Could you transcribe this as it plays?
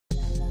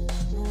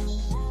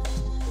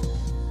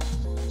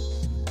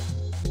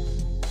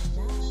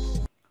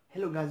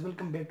Hello guys,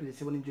 welcome back to the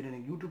Civil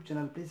Engineering YouTube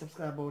channel. Please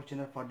subscribe our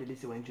channel for daily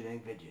civil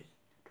engineering videos.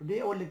 Today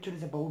our lecture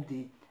is about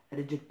the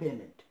rigid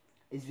pavement.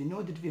 As we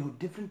know that we have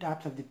different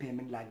types of the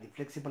pavement like the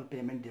flexible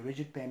pavement, the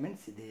rigid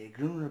pavements, the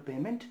granular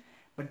pavement,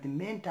 but the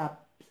main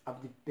types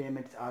of the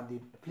pavements are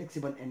the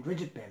flexible and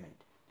rigid pavement.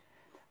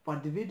 For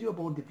the video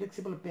about the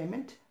flexible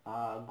pavement,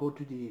 go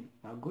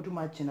to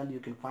my channel. You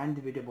can find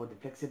the video about the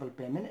flexible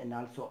pavement, and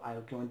also I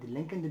have given the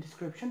link in the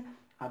description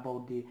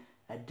about the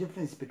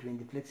difference between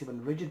the flexible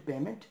and rigid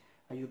pavement.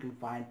 You can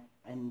find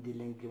in the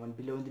link given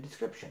below in the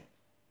description.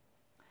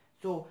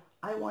 So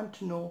I want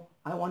you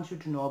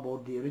to know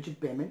about the rigid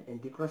pavement and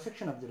the cross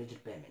section of the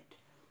rigid pavement.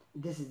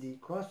 This is the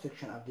cross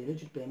section of the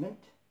rigid pavement,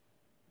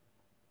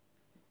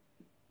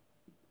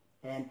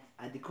 and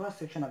the cross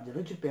section of the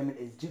rigid pavement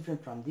is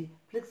different from the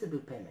flexible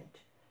pavement.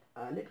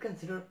 Let's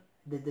consider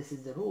that this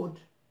is the road,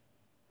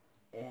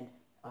 and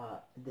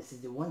this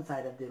is the one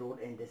side of the road,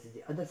 and this is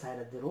the other side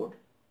of the road,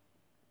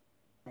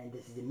 and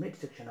this is the mid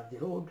section of the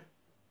road.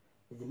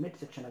 In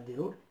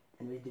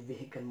which the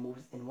vehicle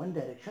moves in one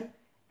direction,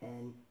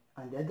 and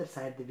on the other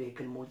side the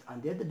vehicle moves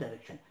on the other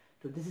direction.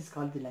 So this is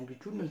called the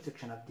longitudinal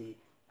section of the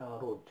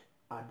road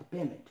or the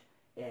pavement.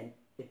 And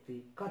if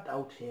we cut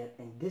out here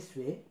in this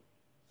way,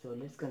 so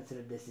let's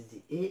consider this is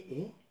the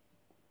AA.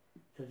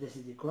 So this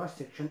is the cross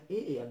section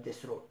AA of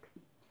this road,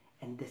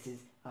 and this is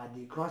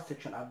the cross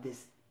section of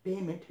this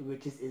pavement,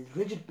 which is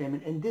rigid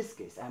pavement. In this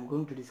case I am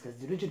going to discuss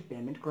the rigid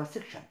pavement cross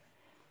section.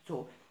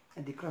 So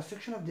the cross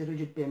section of the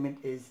rigid pavement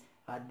is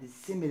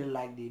similar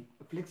like the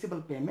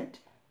flexible pavement.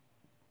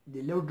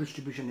 The load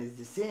distribution is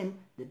the same,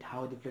 that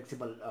how the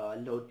flexible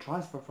load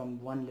transfer from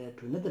one layer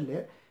to another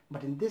layer,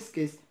 but in this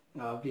case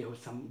we have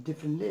some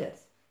different layers.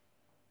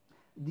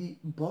 The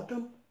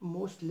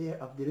bottommost layer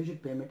of the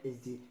rigid pavement is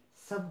the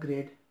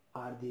subgrade,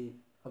 or the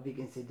we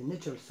can say the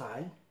natural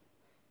soil,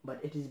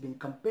 but it has been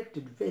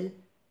compacted well,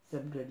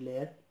 subgrade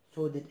layer,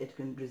 so that it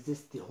can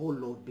resist the whole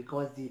load,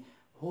 because the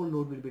whole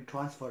load will be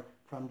transferred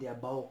from the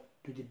above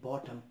to the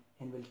bottom,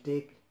 and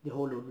the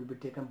whole load will be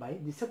taken by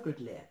the subgrade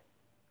layer.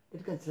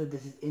 Let's consider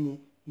this is any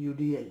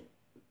UDL,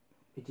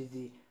 which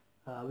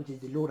is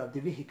the load of the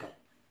vehicle.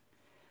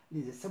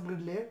 This is a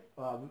subgrade layer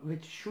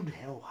which should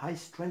have high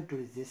strength to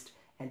resist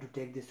and to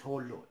take this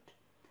whole load.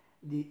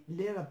 The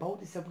layer above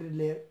the subgrade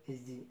layer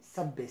is the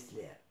subbase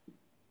layer.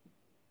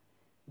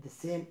 The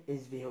same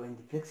as we have in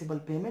the flexible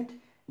pavement.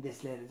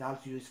 This layer is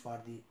also used for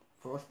the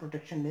frost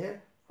protection layer,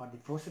 for the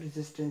frost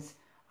resistance,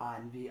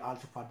 and we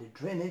also for the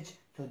drainage,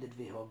 so that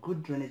we have a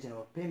good drainage in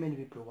our pavement.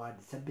 We provide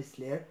the subbase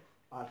layer,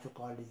 also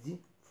called as the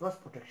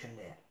frost protection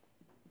layer,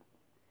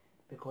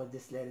 because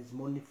this layer is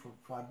mainly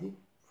for the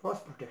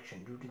frost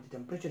protection. Due to the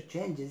temperature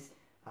changes,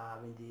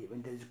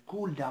 when there is a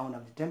cool down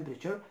of the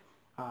temperature,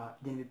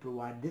 then we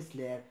provide this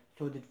layer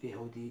so that we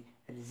have the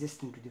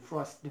resistance to the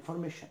frost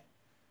deformation.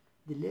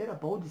 The layer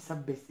above the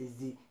subbase is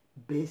the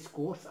base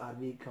course, or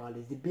we call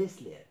as the base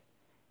layer,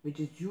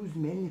 which is used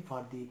mainly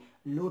for the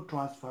load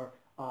transfer,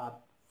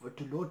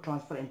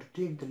 and to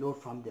take the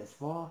load from the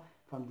asphalt,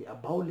 from the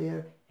above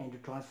layer, and to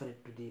transfer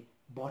it to the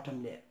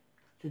bottom layer.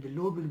 So the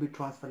load will be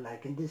transferred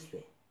like in this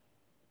way.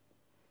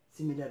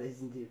 Similar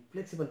as in the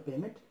flexible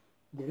pavement,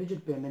 the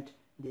rigid pavement,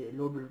 the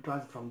load will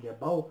transfer from the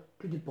above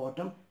to the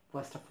bottom.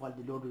 First of all,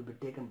 the load will be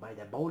taken by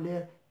the above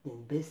layer,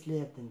 then base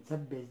layer, then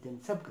subbase, then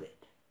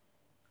subgrade.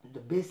 The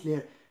base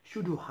layer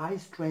should have high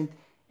strength,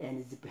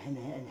 and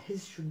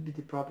his should be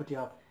the property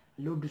of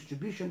load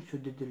distribution, so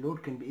that the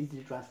load can be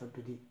easily transferred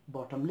to the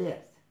bottom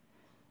layers.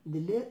 The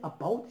layer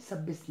above the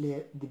subbase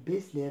layer, the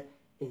base layer,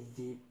 is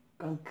the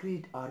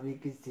concrete, or we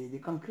can say the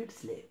concrete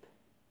slab.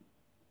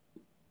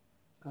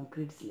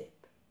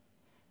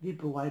 We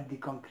provide the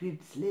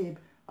concrete slab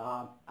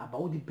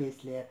above the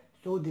base layer,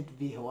 so that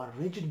we have a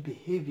rigid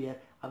behavior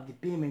of the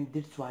pavement.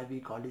 That's why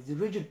we call it the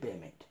rigid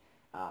pavement.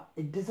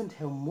 It doesn't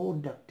have more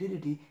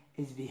ductility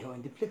as we have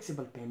in the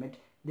flexible pavement.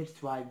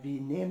 That's why we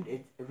named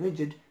it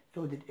rigid,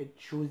 so that it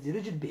shows the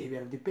rigid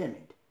behavior of the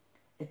pavement.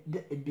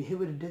 It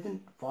behavior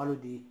doesn't follow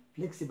the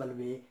flexible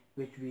way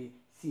which we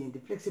see in the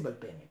flexible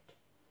pavement.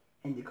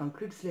 And the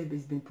concrete slab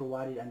is being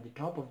provided on the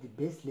top of the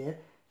base layer,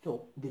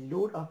 so the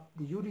load of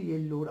the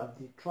UDL load of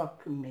the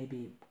truck,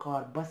 maybe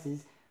car,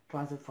 buses,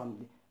 transfer from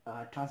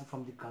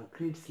the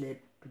concrete slab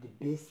to the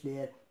base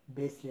layer.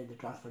 They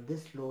transfer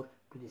this load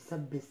to the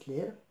subbase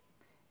layer,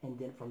 and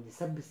then from the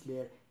subbase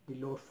layer the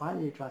load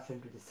finally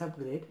transferred to the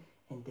subgrade,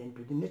 and then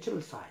to the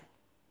natural soil.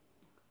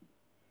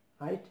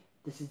 Right?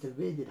 This is the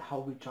way that how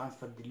we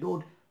transfer the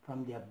load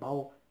from the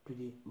above to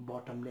the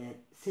bottom layer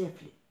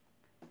safely.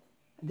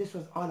 This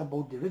was all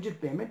about the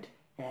rigid pavement,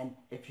 and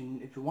if you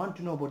want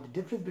to know about the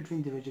difference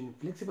between the rigid and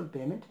flexible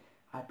pavement,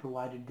 I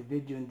provided the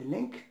video in the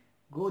link.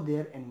 Go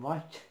there and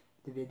watch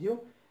the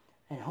video,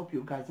 and hope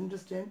you guys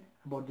understand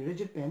about the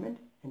rigid pavement,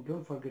 and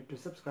don't forget to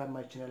subscribe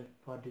my channel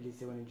for daily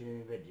civil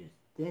engineering videos.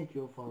 Thank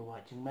you for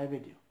watching my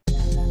video.